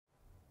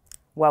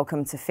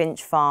Welcome to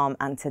Finch Farm,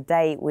 and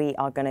today we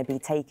are going to be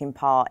taking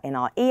part in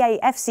our EA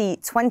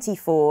FC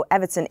 24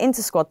 Everton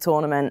Intersquad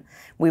Tournament.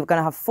 We're going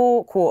to have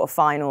 4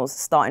 quarter-finals,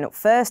 starting up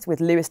first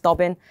with Lewis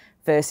Dobbin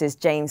versus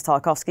James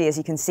Tarkowski. As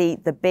you can see,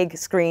 the big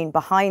screen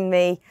behind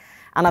me.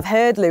 And I've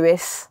heard,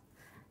 Lewis,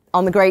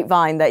 on the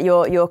grapevine that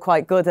you're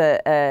quite good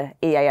at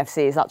EA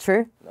FC. Is that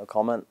true? No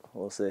comment.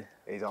 We'll see.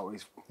 He's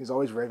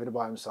always raving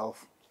about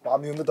himself. But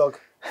I'm the underdog,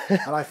 and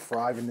I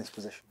thrive in this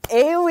position.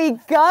 Here we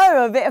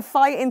go, a bit of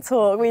fighting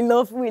talk. We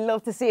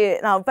love to see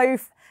it. Now,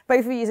 both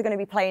of you are going to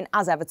be playing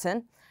as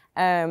Everton.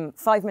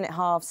 5-minute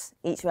halves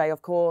each way,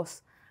 of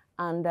course.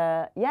 And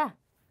yeah,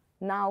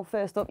 now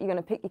first up, you're going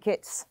to pick your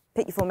kits,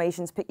 pick your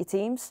formations, pick your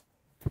teams.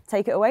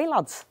 Take it away,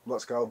 lads.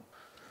 Let's go.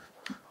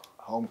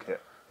 Home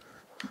kit.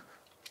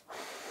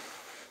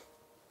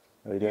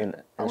 Are we doing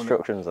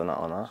instructions on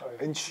that one, huh?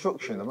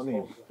 Instructions? I'm not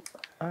doing.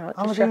 Right,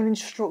 I'm doing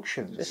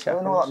instructions. I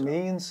don't know what that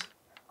means.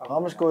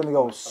 I'm just going to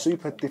go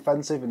super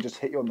defensive and just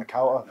hit you on the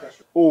counter.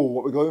 Oh,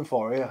 what we're going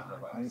for here?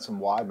 I need some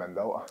wide men,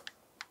 don't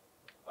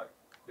I?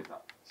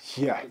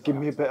 Yeah, give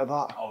me a bit of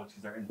that.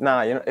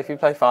 Nah, you know, if you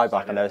play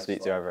 5-back, I never speak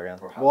to you ever again.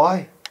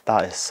 Why?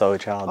 That is so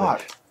childish.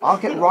 Right, I'll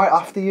get right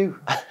after you.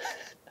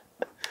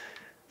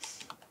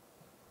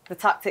 The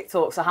tactic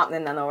talks are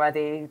happening then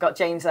already. You've got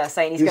James there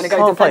saying he's going to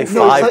go defensive.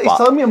 No, he's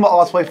telling me I'm not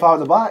allowed to play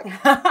 5 at the back.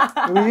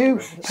 Who are you?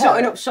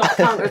 Shotting up shot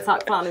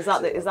counter-attack plan, is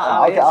that how it is?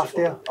 I'll get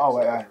after you. Oh,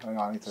 wait, hang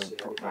on, I need to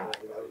put me.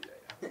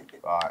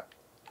 Right.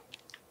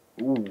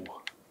 Ooh.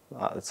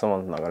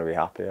 Someone's not going to be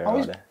happy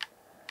already.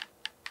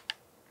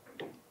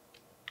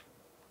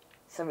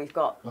 So we've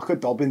got... Look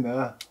at Dobbin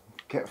there.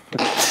 Get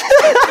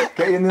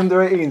in the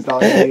under-18s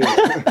down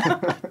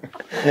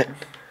here.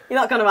 You're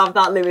not going to have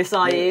that, Lewis,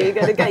 are you? You're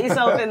going to get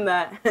yourself in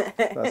there.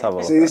 Let's have a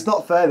look. See, it's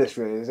not fair, this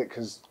really, is it?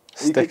 Because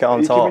stick it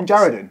on top. Are you keeping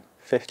Jared in?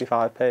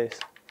 55 pace.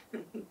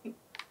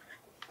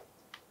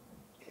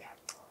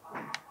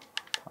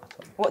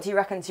 What do you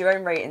reckon to your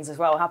own ratings as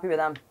well? Happy with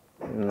them?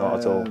 Not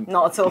at all.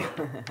 Not at all.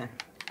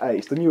 Hey,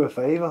 it's done you a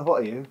favour.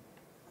 What are you?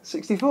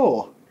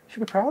 64? You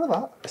should be proud of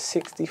that.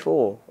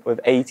 64 with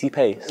 80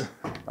 pace.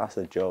 That's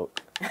a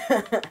joke.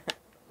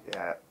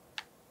 Yeah.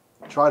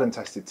 Tried and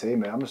tested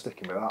team, mate. I'm just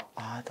sticking with that.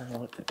 I don't know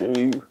what to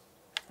do.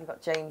 You've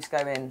got James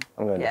going.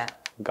 I'm going. Yeah.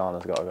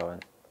 Garner's got to go in.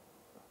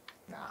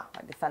 Nah.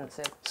 Like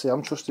defensive. See,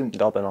 I'm trusting.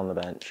 Dobbin on the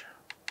bench.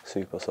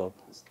 Super sub.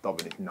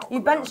 Dobbin is not. You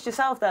benched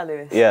yourself there,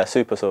 Lewis. Yeah,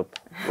 super sub.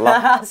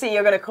 See,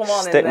 you're going to come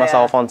on Stick in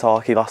myself on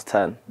Tarky last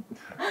 10.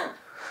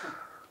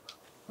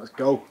 Let's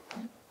go.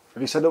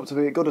 Have you set up to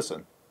be at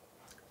Goodison?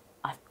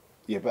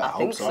 You better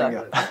hope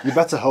so. You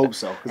better hope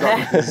so, because that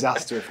would be a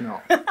disaster if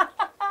not.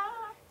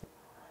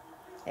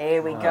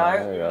 Here we go.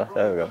 There we go.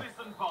 There we go.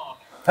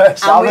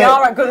 And we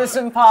are at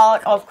Goodison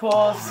Park, of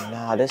course.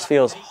 Nah, this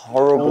feels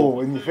horrible. Oh,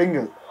 in your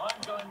fingers.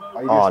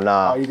 Oh,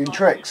 nah. Are you doing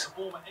tricks?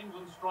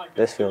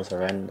 This feels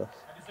horrendous.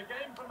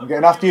 I'm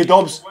getting after you,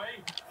 Dobbs.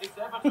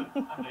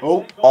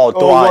 Oh,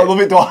 Dwight. I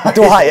love it, Dwight.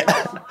 Dwight.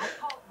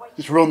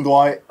 Just run,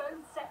 Dwight.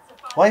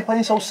 Why are you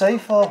playing so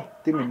safe for?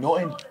 Didn't mean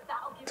nothing.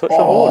 Touch the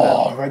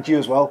ball then. Reggie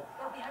as well.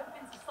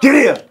 Get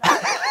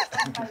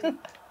here!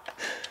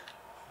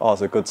 Oh,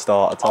 it's a good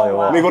start, I tell you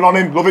what. Leave one on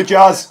him. Love it,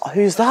 Jazz. Oh,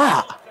 who's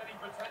that?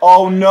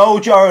 Oh no,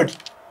 Jared.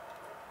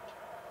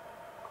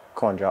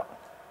 Come on, Jack.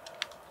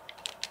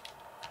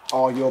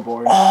 Oh, you're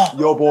boring.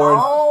 You're boring.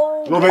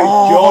 Oh. Love it,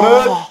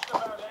 Jordan.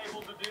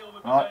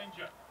 Right.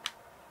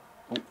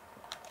 Oh.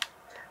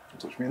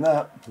 Touch me in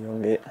there.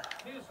 Young it.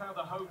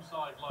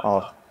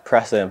 Oh,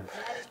 press him.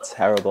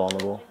 Terrible on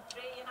the ball.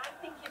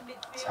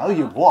 Tell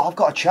you what, I've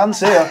got a chance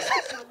here.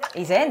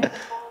 He's in.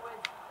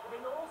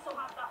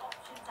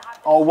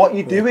 Oh, what are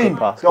you doing?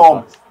 Pass, Go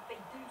on.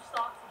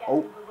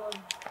 Oh.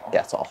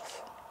 Get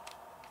off.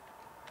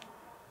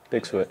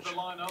 Big switch.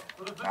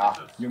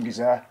 Ah, Youngie's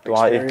there.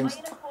 Dwight.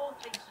 Experienced.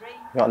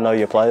 You got to know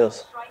your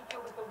players.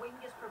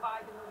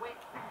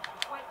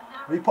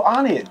 Have you put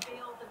Arnie in?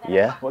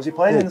 Yeah. What's he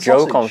playing in the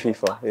joke sausage? on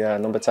FIFA. Yeah,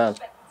 number 10.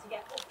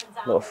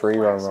 Little free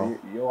roam roll. So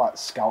you're like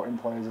scouting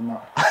players and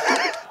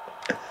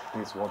that.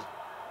 Here's one.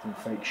 Some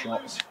fake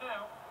shots.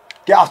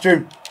 Get after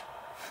him.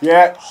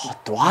 Yeah. Oh,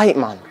 Dwight,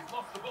 man.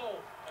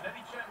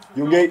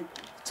 Youngie,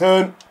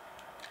 turn.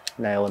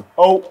 Nail him.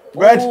 Oh,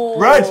 red,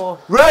 red,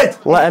 red.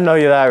 Let him know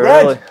you're there,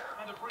 Red. really.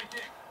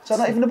 Is that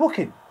not even a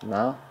booking?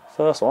 No,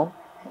 first one.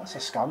 That's a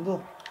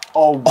scandal.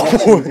 Oh, what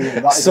are you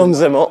doing? That Sums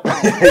him up.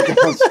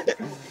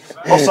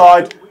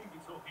 Offside.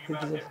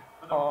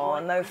 Oh,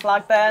 no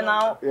flag there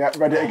now. Yeah,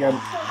 read it again.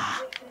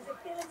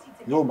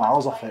 You're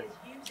miles off it.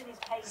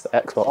 It's the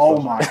Xbox. Oh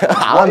my God.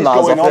 I'm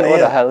miles off it. What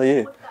the hell are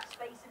you?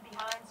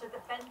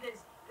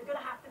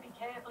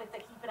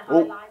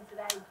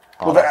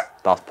 Oh,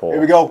 that's poor.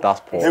 Here we go.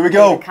 That's poor. Here we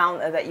go. The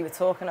counter that you were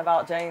talking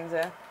about, James.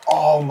 Yeah.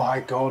 Oh my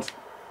God.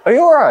 Are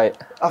you alright?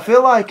 I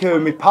feel like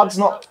my pad's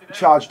not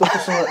charged up or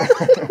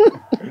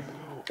something.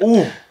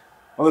 Ooh.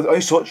 On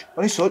his touch.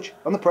 On his touch.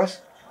 On the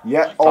press.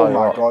 Yeah. Oh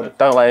my God.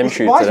 Don't let him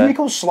shoot Why today. is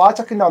Nico slide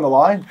tacking down the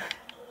line?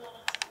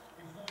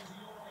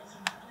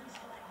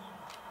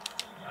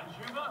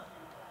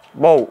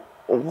 Whoa.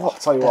 What? I'll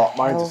tell you what,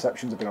 my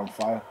interceptions have been on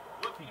fire.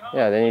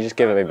 Yeah, then you just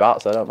give it me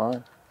back, so I don't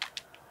mind.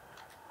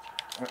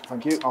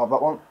 Thank you. I'll have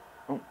that one.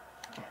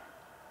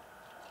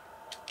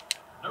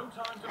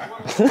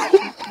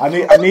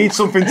 I need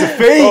something to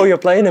feed. Oh, you're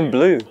playing in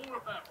blue.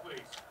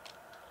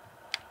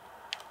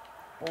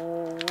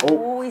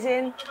 Oh, he's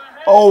in.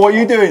 Oh, what are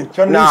you doing?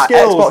 Trying to do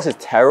skills? Xbox is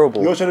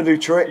terrible. You're trying to do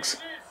tricks.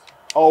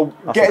 Oh,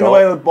 get in the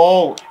way of the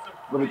ball.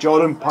 With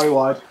Jordan, parry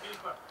wide.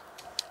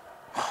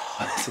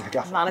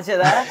 Manager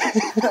there.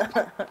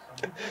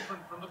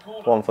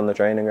 One from the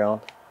training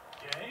ground.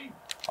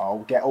 Oh,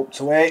 get up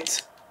to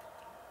it.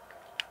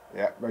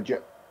 Yeah,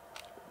 Roger.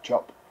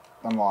 Chop.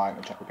 Down the line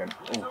and chop again.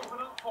 Oh.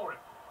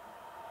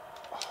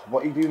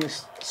 What are you doing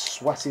this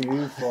sweaty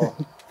move for?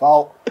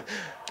 Foul.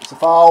 It's a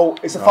foul.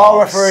 It's a foul,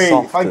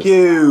 referee. Thank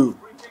you.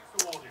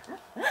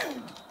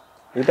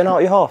 You been out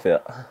your half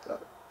yet?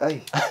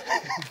 Hey,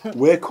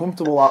 we're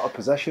comfortable out of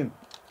possession.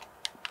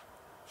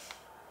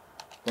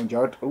 Go on,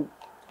 Jared. Oh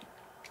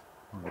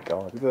my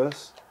God.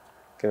 Reverse.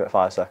 Give it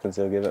 5 seconds,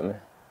 he'll give it me.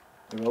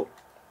 He will.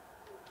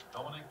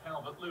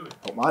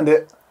 Don't mind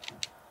it.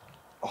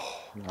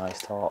 Oh,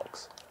 nice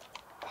talks.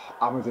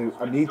 Amadou,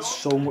 I need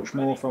so much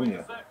more from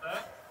you.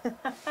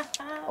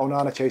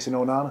 Onana chasing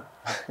Onana.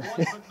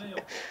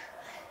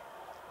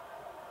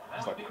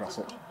 It's like cross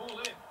it.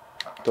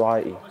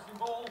 Dwighty.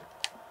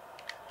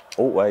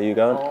 Oh, where are you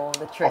going? Oh,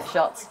 the trick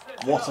shots.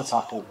 What a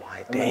tackle. My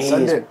And then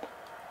send it.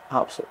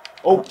 Absolute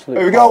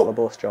here we go.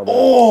 Bus job.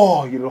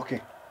 Oh, you're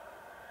lucky.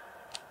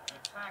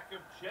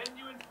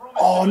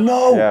 Oh,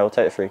 no. Yeah, we'll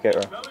take the free kick,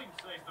 right?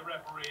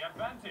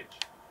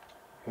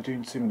 You're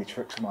doing too many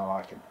tricks for my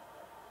liking.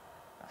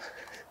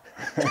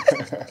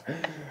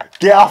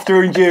 Get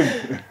after him,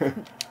 Jim.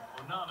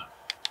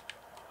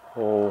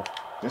 Oh.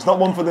 It's not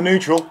one for the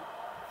neutral.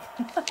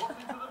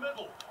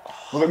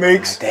 Love it,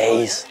 Meeks.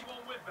 Days.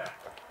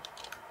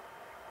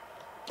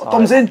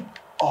 Thumbs in.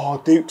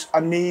 Oh, Dukes, I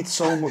need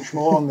so much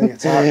more on the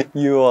attack.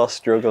 You are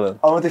struggling.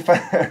 I'm a it's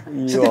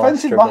a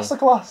defensive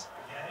masterclass.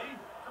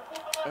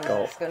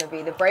 It's going to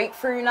be the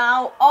breakthrough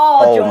now.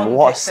 Oh, John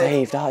what a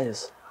save that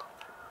is.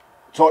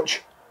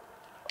 Touch.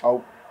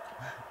 Oh.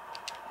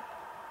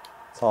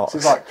 Talks.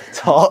 This is like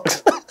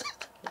talks.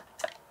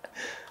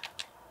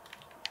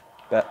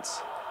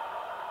 Bets.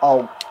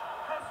 Oh.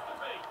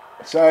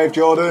 Save,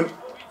 Jordan.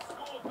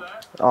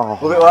 Oh.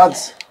 Love it,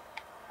 lads.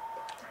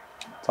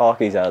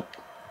 Tarky's head.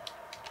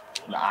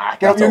 Nah,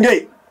 get up,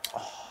 Youngie.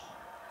 Oh.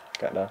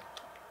 Get there.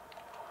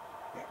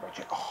 Yeah,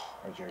 Roger. Oh,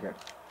 Roger again.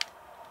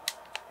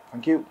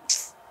 Thank you.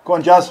 Go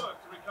on, Jazz.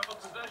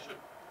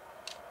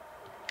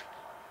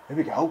 Here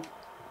we go.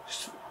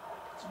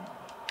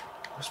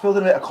 We're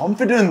building a bit of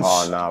confidence.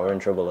 Oh, no, we're in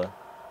trouble there.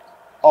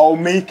 Oh,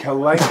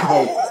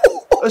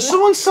 Mikalenko. Has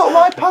someone set up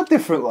my pad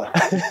differently?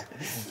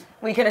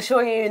 We can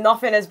assure you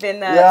nothing has been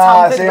yeah,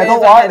 tampered see, with. I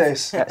don't like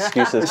this.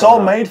 Excuses. It's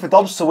all made for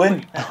Dobbs to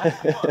win.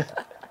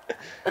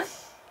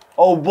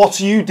 Oh, what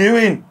are you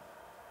doing?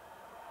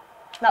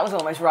 That was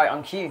almost right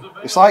on cue.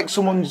 It's like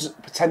someone's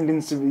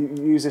pretending to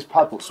use this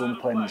pad, but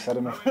someone's playing instead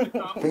of me.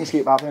 Things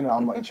keep happening that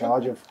I'm not in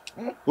charge of.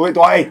 Look,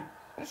 Dwighty,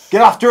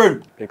 get after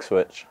him. Big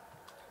switch.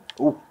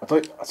 Oh, I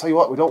tell you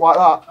what, we don't like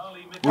that.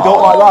 We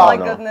don't like that. Oh my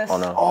goodness. Oh,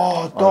 no.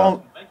 Oh,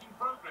 don't.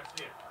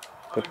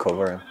 Good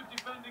covering.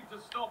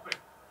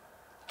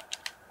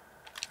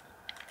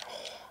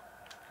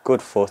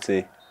 Good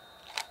footy.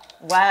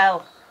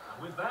 Well,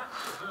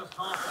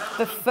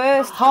 the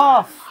first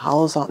half.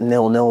 How's that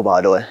 0-0,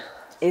 by the way?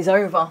 Is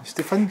over. It's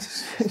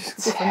defence.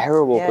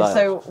 Terrible play.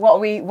 So what are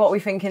we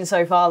thinking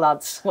so far,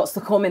 lads? What's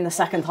to come in the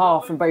second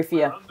half from both of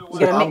you? You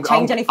going to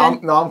change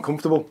anything? No, I'm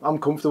comfortable. I'm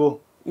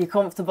comfortable. You're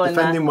comfortable in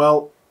there? Defending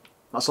well.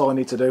 That's all I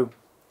need to do.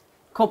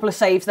 Couple of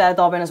saves there,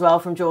 Dobbin, as well,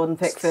 from Jordan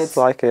Pickford. It's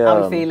like how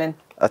are we feeling?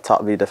 A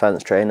top V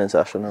defence training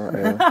session, isn't it,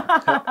 really?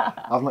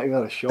 I've not even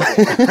had a shot.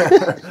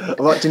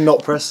 I've actually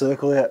not pressed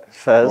circle yet.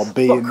 First.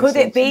 But could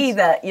it be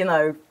that, you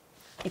know,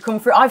 you come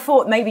through? I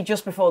thought maybe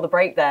just before the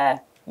break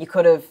there, you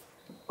could have.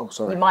 Oh,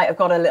 sorry. You might have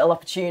got a little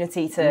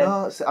opportunity to.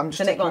 No, I'm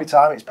just taking my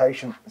time. It's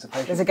patient. It's a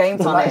patient. There's a game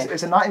plan here.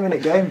 It's a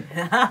 90-minute game.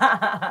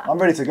 I'm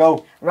ready to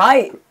go.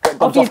 Right.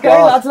 Off you go,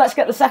 lads. Let's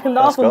get the second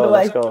half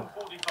underway. Let's go.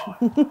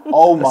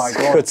 Oh my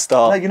God. Good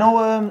start. No, you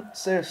know,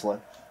 seriously,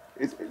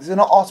 is it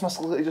not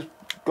automatically just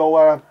go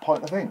where I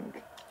point the thing?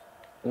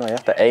 No, you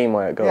have to aim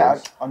where it goes. Yeah,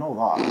 I know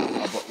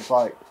that, but it's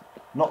like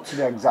not to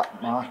the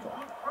exact marker.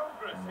 Oh,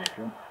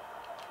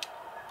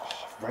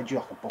 I've read you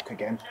like a book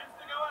again.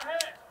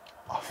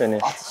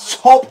 Finish.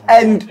 Top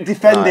end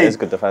defending. Nah, it is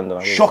good defending.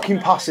 Shocking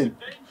passing.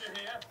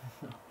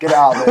 Get it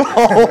out of there.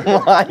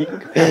 Oh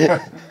my.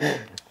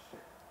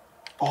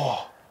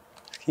 Oh.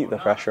 Keep the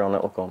pressure on,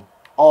 it will come.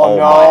 Oh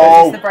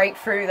no. It's the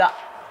breakthrough that.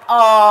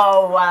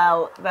 Oh,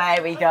 well,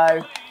 there we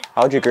go.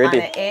 How'd you grid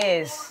And it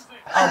is.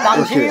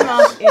 Oh,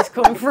 Danjuma, he's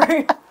come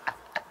through.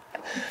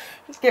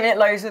 He's giving it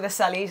loads with the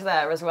sellies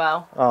there as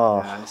well. Oh.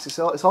 Yeah, it's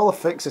all a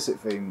fix, as it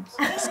seems.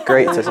 It's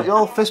great to see. You're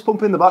all fist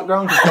pumping in the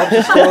background.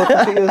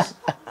 Just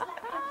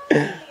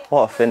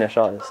What a finish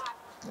that is.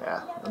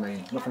 Yeah, I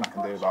mean, nothing I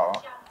can do about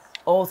that.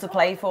 All to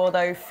play for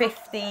though,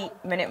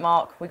 50-minute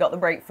mark, we got the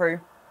breakthrough.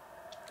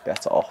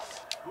 Get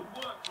off.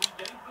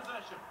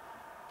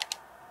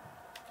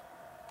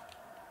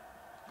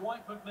 Come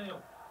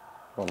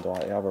on,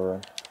 Dwight, you have a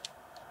run.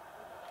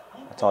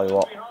 I tell you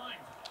what.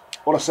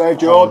 What a save,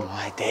 George. Oh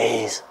my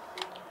days.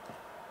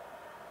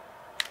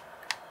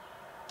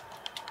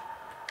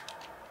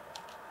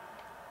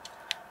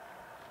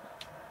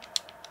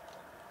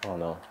 Oh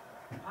no.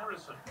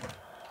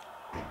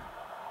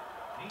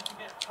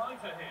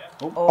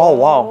 Oh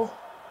wow.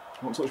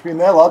 Don't touch me in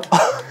there, lad.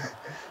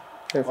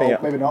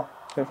 Maybe not.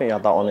 I don't think you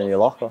had that one in your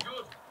locker.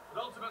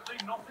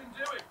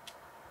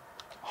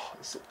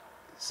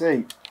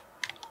 See,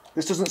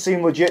 this doesn't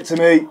seem legit to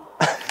me.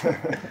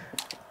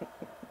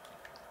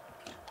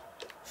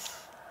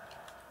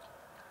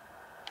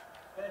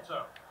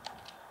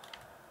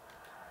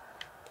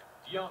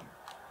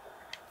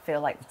 I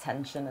feel like the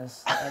tension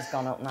has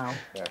gone up now.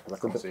 Yeah, because I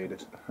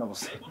conceded. I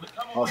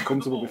was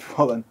comfortable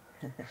before then.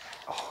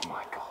 Oh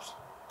my god.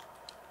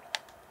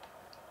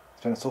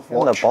 It's been a tough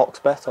watch. In the box,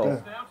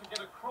 Beto.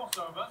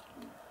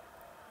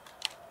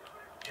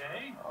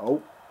 Yeah.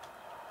 Oh.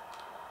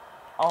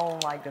 Oh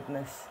my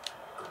goodness.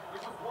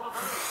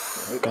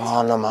 Go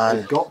on, man.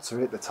 You've got to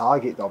hit the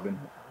target, Dobbin.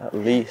 At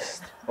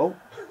least. Oh.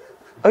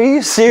 Are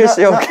you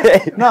seriously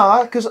okay?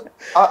 No, because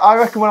I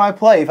reckon when I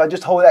play, if I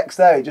just hold X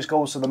there, it just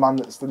goes to the man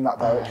that's in that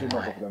direction.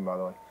 Not go for them, by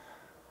the way.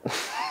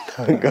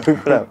 Don't go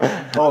for them.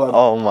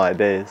 Oh my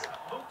days.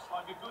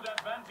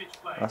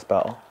 That's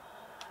better.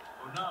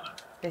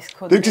 This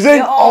could Dukes is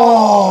in!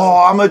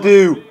 Oh,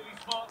 Amadou!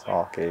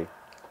 Tarky.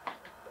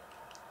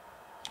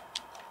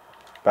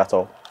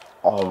 Beto.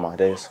 Oh my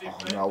days. Oh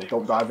no,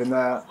 don't dive in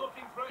there.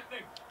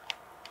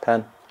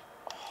 Pen.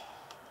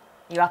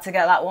 You had to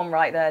get that one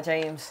right there,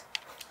 James.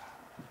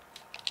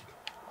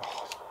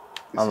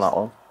 And that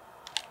one.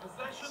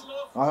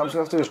 I'm just going to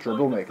have to do this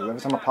dribble, mate, because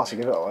every time I pass, I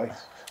give it away.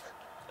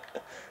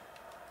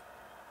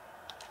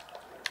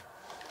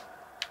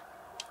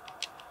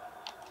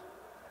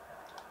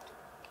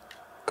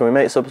 Can we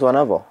make subs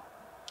whenever?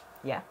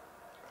 Yeah.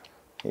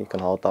 You can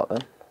hold that then.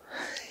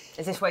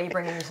 Is this where you're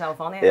bringing yourself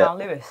on here Yeah. now,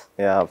 Lewis?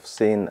 Yeah, I've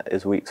seen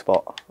his weak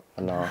spot.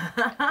 And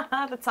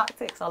The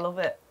tactics, I love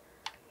it.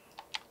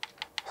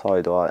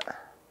 sorry, Dwight.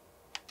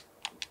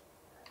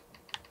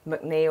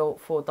 McNeil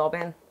for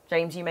Dobbin.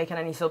 James, you making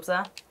any subs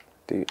there?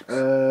 Dukes.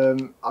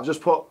 I've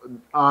just put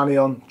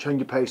Arnie on, change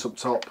your pace up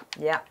top.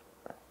 Yeah.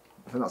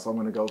 I think that's what I'm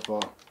going to go for.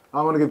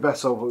 I'm going to give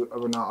Beto a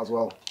run out as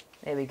well.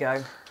 Here we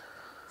go.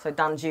 So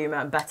Dan Juma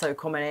and Beto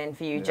coming in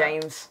for you, Yeah.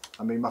 James.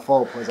 I mean, my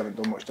forward players haven't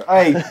done much.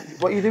 Hey,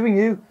 what are you doing,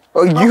 you?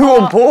 Oh, you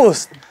on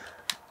post!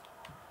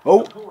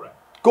 Oh,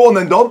 go on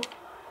then, Dom. Good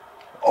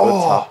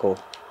Oh, tackle.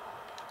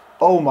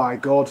 oh my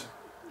God.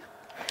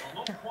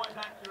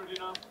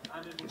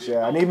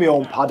 Yeah, I need my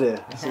own pad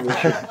here.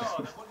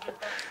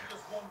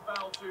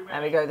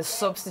 There we go. The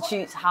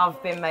substitutes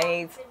have been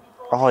made.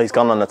 Oh, he's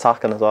gone on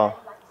attacking as well.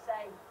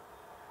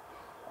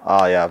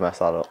 Oh yeah, I messed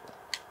that up.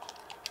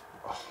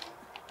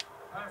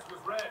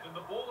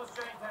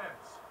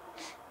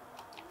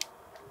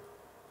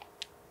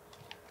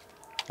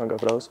 I'll go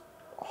for those.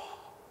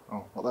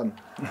 Oh, what then?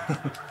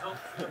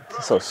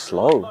 It's so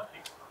slow.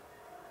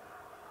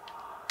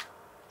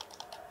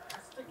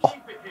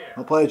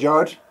 I'll play a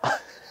George.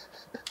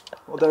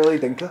 What the really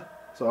dinker?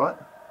 It's alright.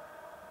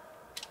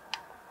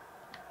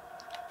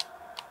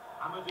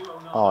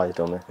 Oh, you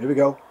dummy. Here we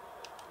go.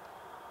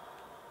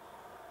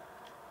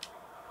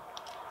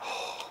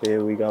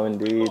 Here we go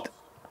indeed.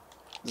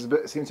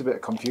 Seems a bit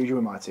of confusion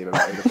with my team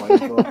about who they're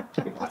playing for.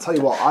 I tell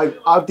you what,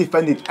 I've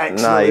defended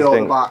excellently Nah, at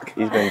the back.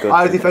 He's been good.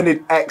 I've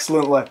defended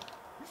excellently.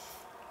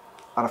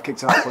 And I've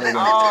kicked out the play again.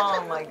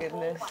 Oh my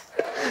goodness.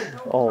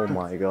 Oh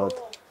my God.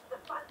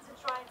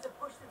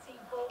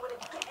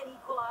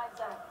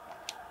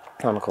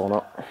 On the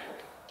corner.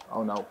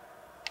 Oh no.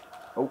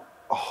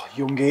 Oh,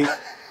 Youngie.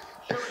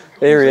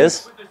 Here he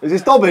is. Is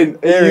this Dobbin?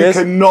 Here he You is.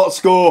 cannot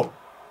score.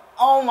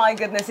 Oh my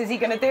goodness, is he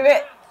going to do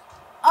it?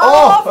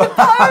 Oh! Off the post!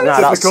 Nah,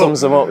 that Typical.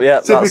 sums him up. Yeah,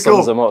 that Typical.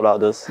 sums him up. That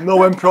does.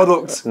 No end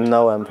product.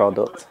 No end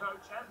product.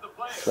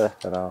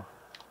 Flipping hell.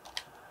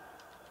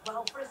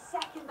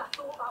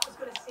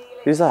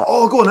 Who's that?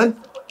 Oh, go on then.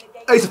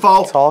 Hey, it's a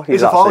foul. Tarky's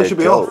It's a foul. actually It should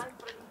be a joke. off.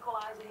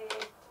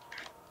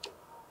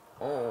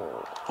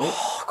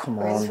 Oh, come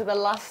This on. for the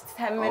last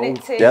 10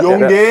 minutes here. Yep, yep,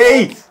 yep.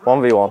 Youngie!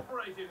 1v1.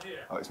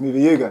 Oh, it's me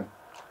v you again.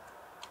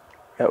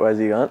 Yeah, where's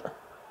he going?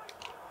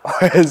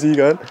 Where's he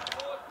going?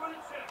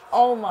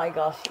 Oh my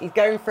gosh, he's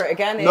going for it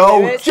again. Here, No,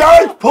 Lewis.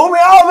 Jared, pull me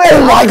out of it!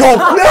 Oh my God!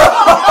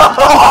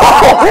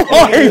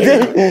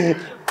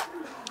 No!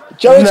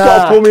 Jared's got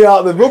Nah. to pull me out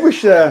of the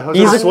rubbish there. I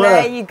He's a- And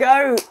swear. there you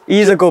go.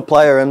 He's a good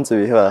player, him, to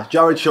be fair.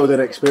 Jared showed an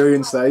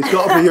experience there. He's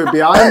got to be here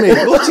behind me.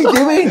 What's he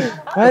doing?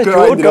 Where's Look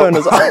where I George ended going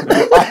up.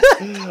 as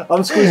well?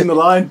 I'm squeezing the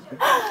line.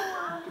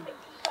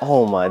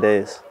 Oh my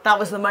days. That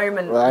was the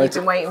moment Right. you've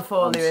been waiting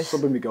for, I'm Lewis.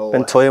 subbing me goal.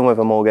 Been toying with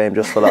him all game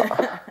just for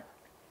that.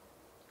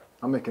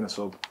 I'm making a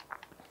sub.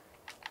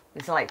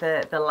 It's like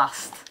the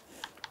last.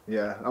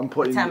 Yeah, I'm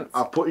putting. Attempt.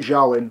 I've put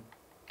Zhao in.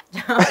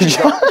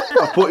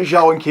 I've put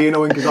Zhao and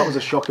Keno in because that was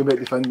a shocking bit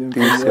defending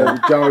from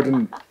Jared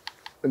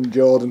and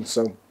Jordan.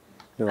 So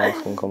Who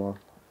else can come on?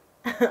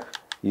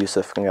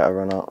 Yusuf can get a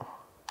run out.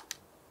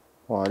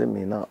 Oh, I didn't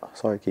mean that.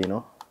 Sorry,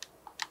 Keno.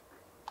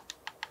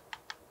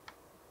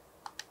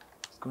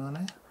 What's going on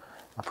here?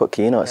 I put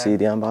Keno at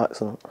CDM by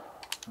accident.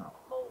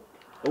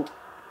 Oh.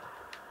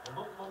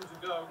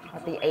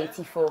 At the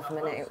 84th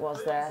minute it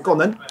was there. Go on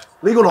then.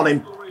 Legal on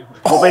him.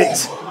 Love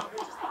it.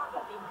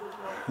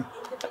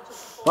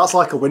 That's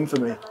like a win for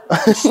me.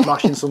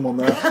 Smashing someone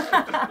there.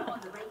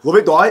 Love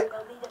it, Dwight.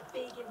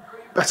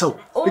 Beto.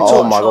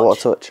 Oh my god, what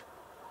a touch.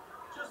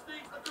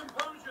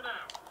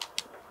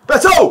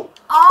 Beto!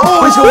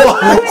 Oh,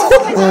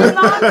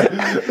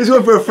 he's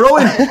going for a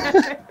throw-in.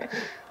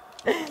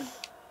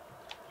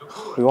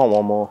 We want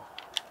one more.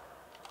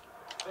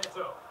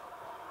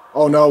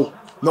 Oh no,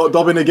 not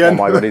Dobbin again.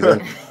 Oh my god, he's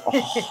in. Oh,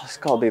 it's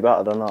got to be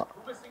better than that.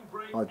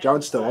 Oh,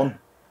 Jared's still on.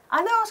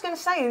 I know, I was going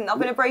to say, not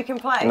been a break in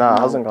play. No, it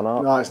hasn't gone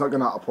out. No, it's not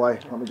going out of play.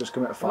 Let me just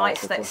commit a foul. Might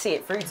see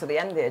it through to the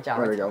end here,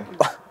 Jared. There we go.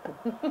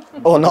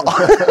 Or not.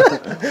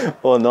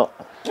 Or not.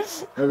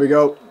 There we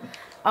go.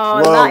 Oh,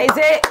 and that is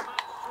it.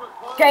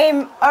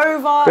 Game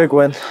over. Big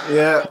win.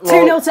 Yeah.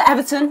 2-0 to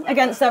Everton,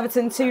 against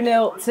Everton,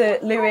 2-0 to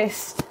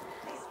Lewis.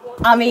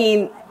 I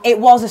mean, it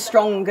was a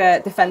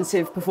stronger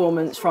defensive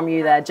performance from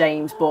you there,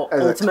 James, but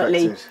as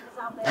ultimately,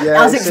 expected.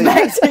 Yeah, as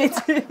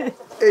expected.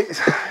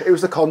 It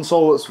was the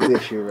console that's the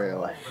issue,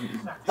 really.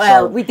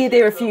 Well, we did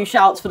hear a few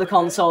shouts for the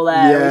console there.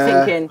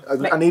 Yeah, We're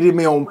thinking, I needed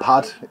my own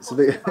pad. It's a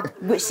bit.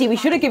 which, see, we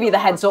should have given you the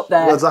heads up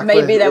there. Well, exactly,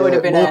 Maybe there would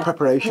have been more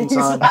preparation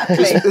time.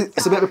 Exactly.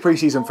 It's a bit of a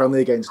pre-season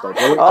friendly against Dobb.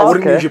 I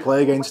wouldn't usually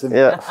play against him.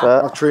 Yeah,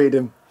 fair. I've treated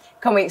him.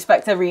 Can we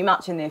expect a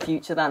rematch in the near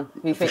future then?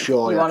 You think For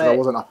sure, you yeah, want 'cause I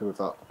wasn't happy with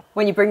that.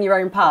 when you bring your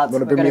own pads, I'm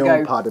going to we're bring going my to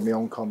own go pad and my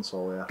own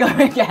console, yeah.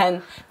 go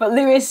again. But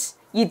Lewis,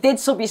 you did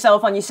sub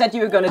yourself on. You said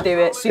you were going to do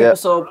it, super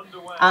sub,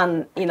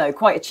 and you know,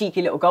 quite a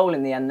cheeky little goal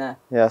in the end there.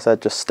 Yeah, I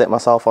said just stick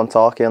myself on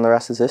Tarky and the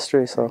rest is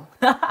history, so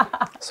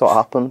that's what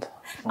happened.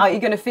 How are you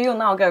going to feel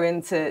now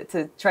going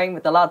to train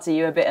with the lads? Are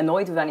you a bit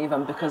annoyed with any of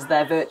them because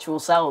their virtual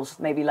selves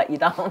maybe let you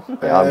down?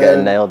 Yeah, I'm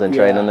getting nailed in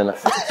training, innit?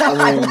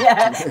 I mean,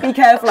 Yeah, be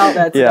careful out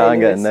there today, Yeah, I'm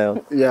Lewis. getting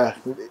nailed. yeah,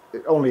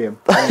 only him.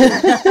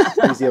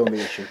 He's the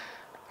only issue.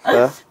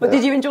 But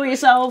did you enjoy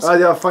yourselves?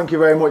 Yeah, thank you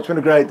very much. It's been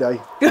a great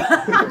day.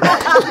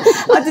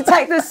 I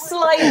detect a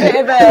slight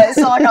bit of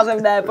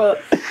sarcasm there,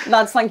 but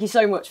lads, thank you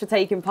so much for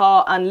taking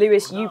part. And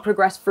Lewis, you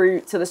progressed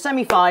through to the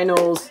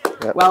semi-finals.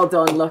 Yep. Well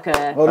done, look,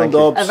 Well done,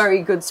 Dobbs. a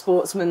very good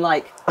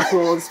sportsman-like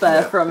applause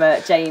there from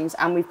James.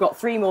 And we've got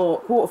 3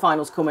 more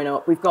quarterfinals coming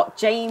up. We've got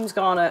James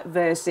Garner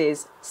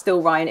versus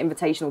Still Ryan,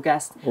 invitational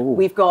guest. Ooh.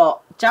 We've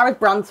got Jared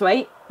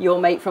Branthwaite, your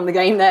mate from the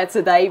game there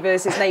today,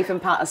 versus Nathan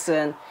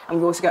Patterson. And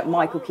we've also got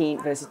Michael Keane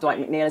versus Dwight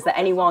McNeil. Is there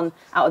anyone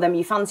out of them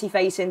you fancy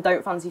facing,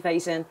 don't fancy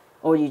facing,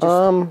 or are you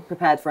just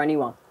prepared for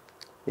anyone?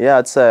 Yeah,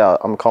 I'd say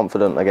I'm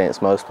confident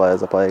against most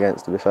players I play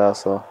against, to be fair,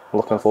 so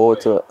looking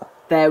forward to it.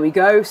 There we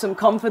go, some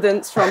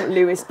confidence from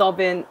Lewis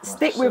Dobbin.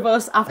 Stick with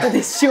us after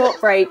this short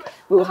break.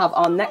 We'll have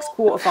our next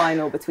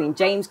quarterfinal between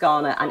James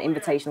Garner and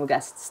invitational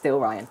guest Still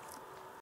Ryan.